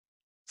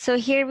So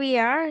here we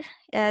are.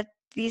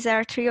 These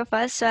are three of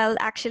us. So I'll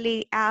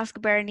actually ask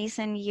Bernice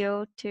and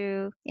Yo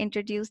to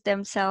introduce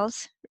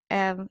themselves,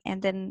 and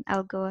then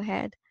I'll go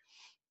ahead.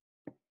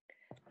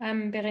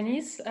 I'm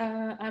Berenice.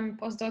 I'm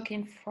postdoc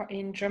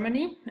in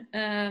Germany,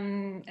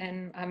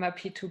 and I'm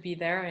happy to be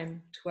there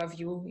and to have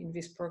you in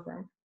this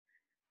program.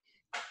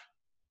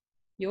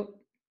 Yo.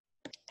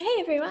 Hey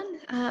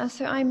everyone,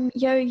 so I'm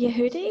Yo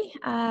Yehudi.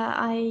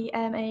 I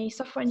am a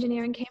software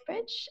engineer in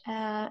Cambridge,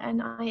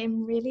 and I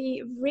am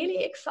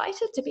really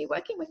excited to be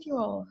working with you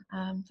all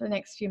for the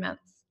next few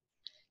months.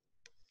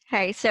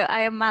 Hi, so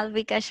I am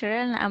Malvika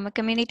Sharan. I'm a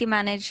community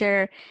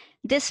manager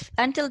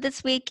until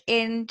this week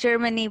in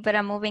Germany, but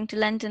I'm moving to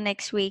London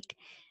next week.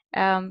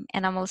 And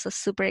I'm also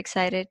super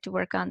excited to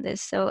work on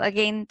this. So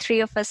again, three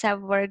of us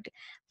have worked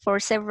for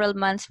several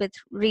months with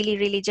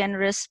really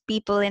generous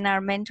people in our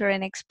mentor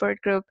and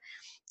expert group.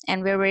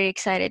 And we're very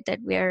excited that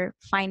we're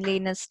finally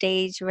in a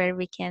stage where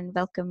we can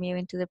welcome you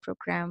into the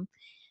program.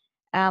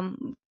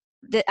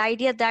 The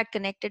idea that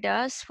connected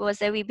us was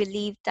that we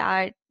believed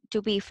that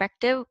to be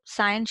effective,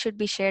 science should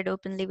be shared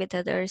openly with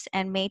others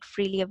and made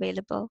freely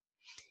available.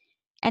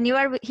 And you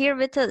are here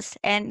with us,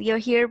 and you're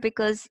here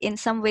because in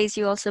some ways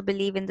you also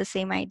believe in the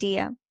same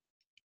idea.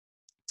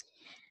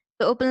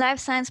 The Open Life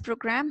Science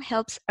program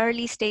helps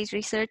early stage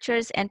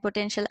researchers and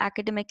potential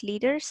academic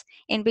leaders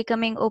in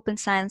becoming open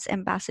science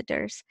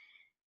ambassadors.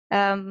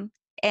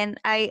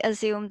 And I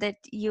assume that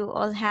you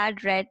all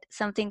had read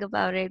something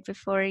about it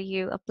before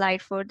you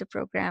applied for the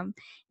program,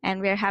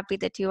 and we're happy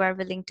that you are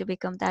willing to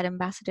become that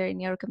ambassador in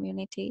your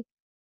community.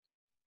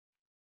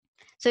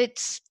 So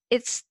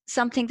it's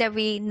something that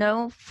we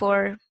know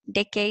for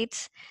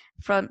decades,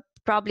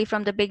 probably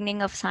from the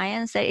beginning of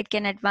science, that it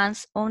can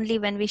advance only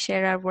when we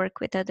share our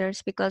work with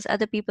others, because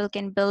other people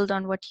can build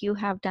on what you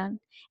have done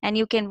and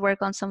you can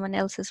work on someone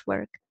else's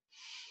work.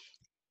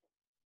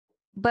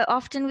 But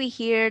often we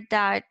hear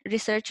that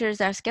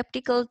researchers are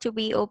skeptical to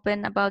be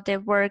open about their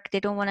work. They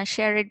don't want to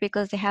share it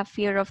because they have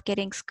fear of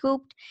getting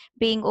scooped,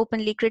 being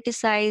openly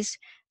criticized,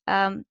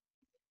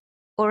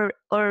 or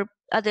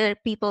other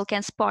people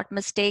can spot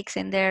mistakes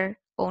in their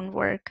own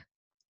work.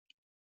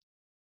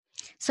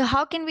 So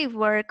how can we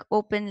work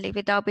openly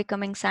without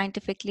becoming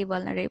scientifically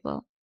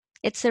vulnerable?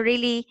 It's a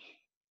really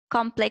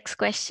complex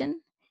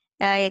question.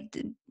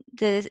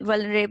 The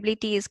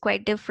vulnerability is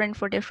quite different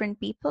for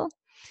different people.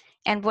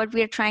 And what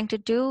we are trying to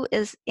do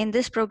is, in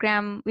this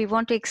program, we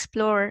want to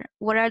explore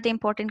what are the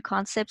important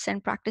concepts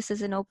and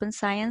practices in open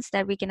science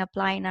that we can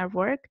apply in our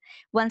work,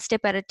 one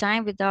step at a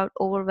time without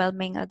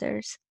overwhelming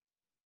others.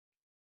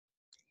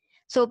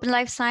 So Open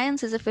Life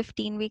Science is a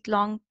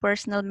 15-week-long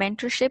personal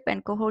mentorship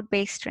and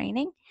cohort-based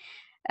training.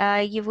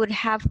 You would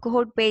have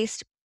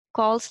cohort-based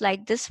calls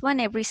like this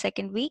one every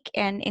second week,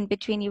 and in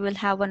between you will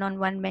have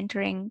one-on-one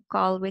mentoring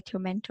call with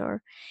your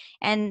mentor.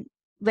 And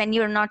when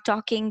you're not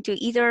talking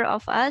to either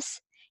of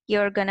us,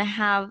 you're going to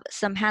have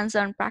some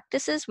hands-on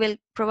practices. We'll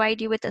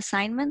provide you with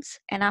assignments,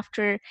 and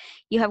after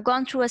you have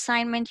gone through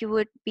assignment, you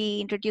would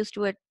be introduced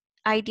to an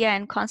idea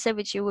and concept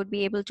which you would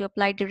be able to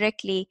apply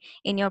directly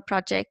in your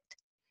project.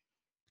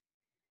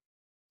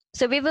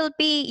 So we will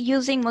be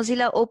using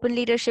Mozilla Open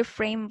Leadership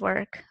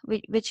Framework,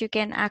 which you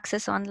can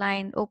access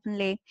online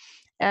openly,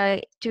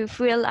 to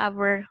fuel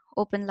our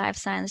open life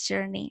science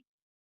journey.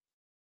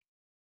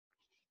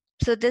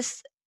 So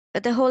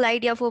the whole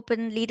idea of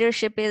open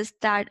leadership is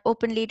that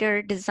open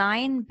leader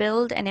design,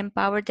 build, and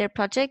empower their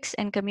projects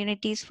and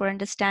communities for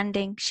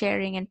understanding,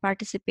 sharing, and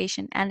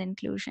participation and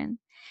inclusion.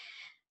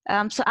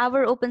 So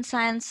our open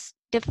science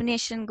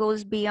definition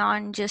goes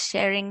beyond just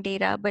sharing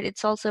data, but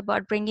it's also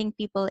about bringing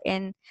people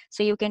in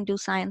so you can do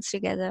science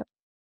together.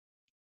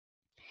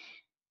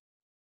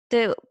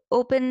 The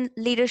open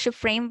leadership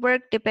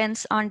framework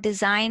depends on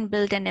design,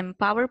 build, and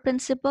empower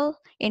principle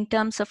in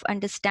terms of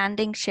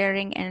understanding,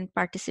 sharing, and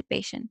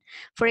participation.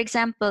 For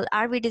example,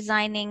 are we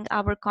designing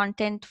our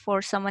content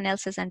for someone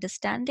else's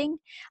understanding?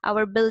 Are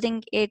we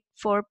building it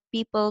for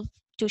people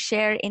to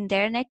share in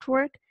their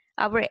network?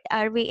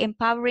 Are we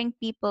empowering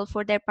people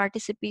for their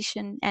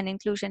participation and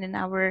inclusion in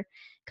our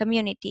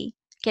community?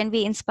 Can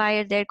we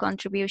inspire their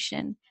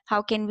contribution?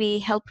 How can we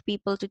help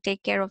people to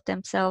take care of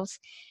themselves?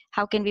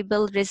 How can we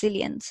build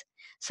resilience?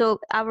 So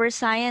our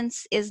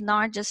science is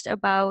not just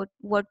about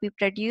what we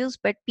produce,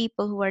 but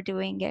people who are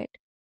doing it.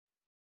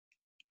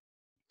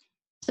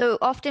 So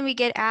often we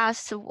get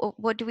asked,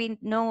 what do we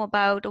know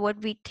about, or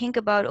what we think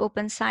about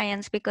open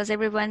science, because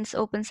everyone's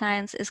open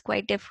science is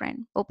quite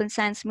different. Open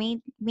science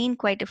mean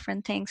quite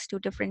different things to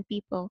different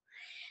people.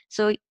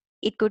 So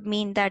it could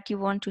mean that you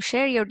want to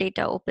share your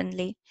data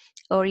openly,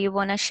 or you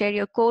want to share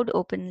your code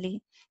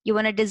openly. You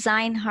want to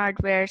design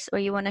hardwares, or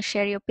you want to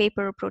share your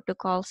paper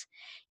protocols.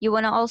 You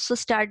want to also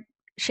start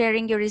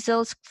sharing your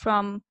results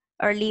from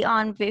early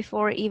on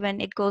before even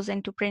it goes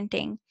into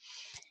printing.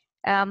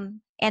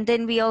 And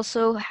then we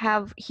also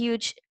have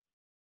huge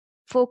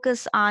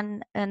focus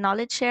on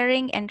knowledge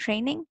sharing and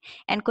training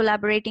and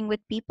collaborating with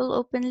people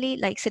openly,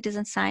 like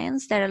citizen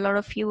science that a lot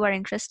of you are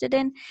interested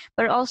in,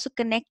 but also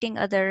connecting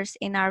others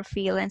in our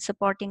field and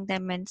supporting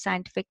them in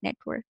scientific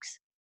networks.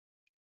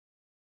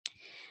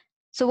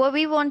 So what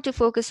we want to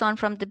focus on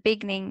from the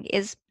beginning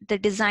is the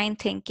design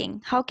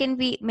thinking. How can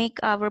we make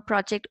our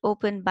project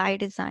open by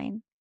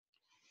design?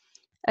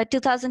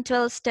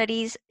 2012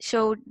 studies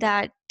showed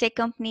that tech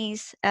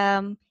companies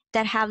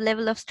that have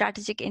level of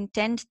strategic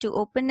intent to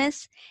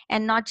openness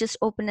and not just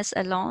openness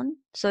alone.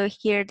 So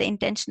here the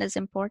intention is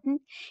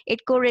important.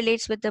 It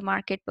correlates with the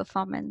market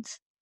performance.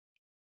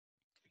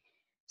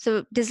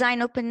 So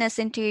design openness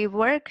into your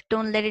work.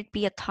 Don't let it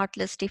be a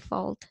thoughtless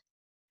default.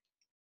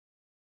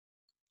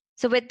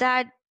 So with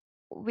that,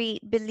 we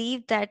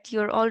believe that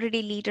you're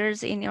already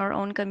leaders in your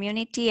own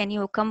community and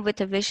you come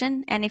with a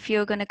vision. And if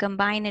you're going to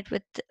combine it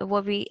with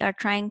what we are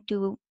trying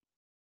to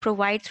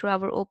provide through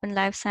our Open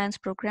Life Science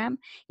program,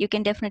 you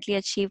can definitely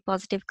achieve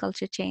positive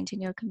culture change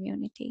in your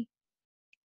community.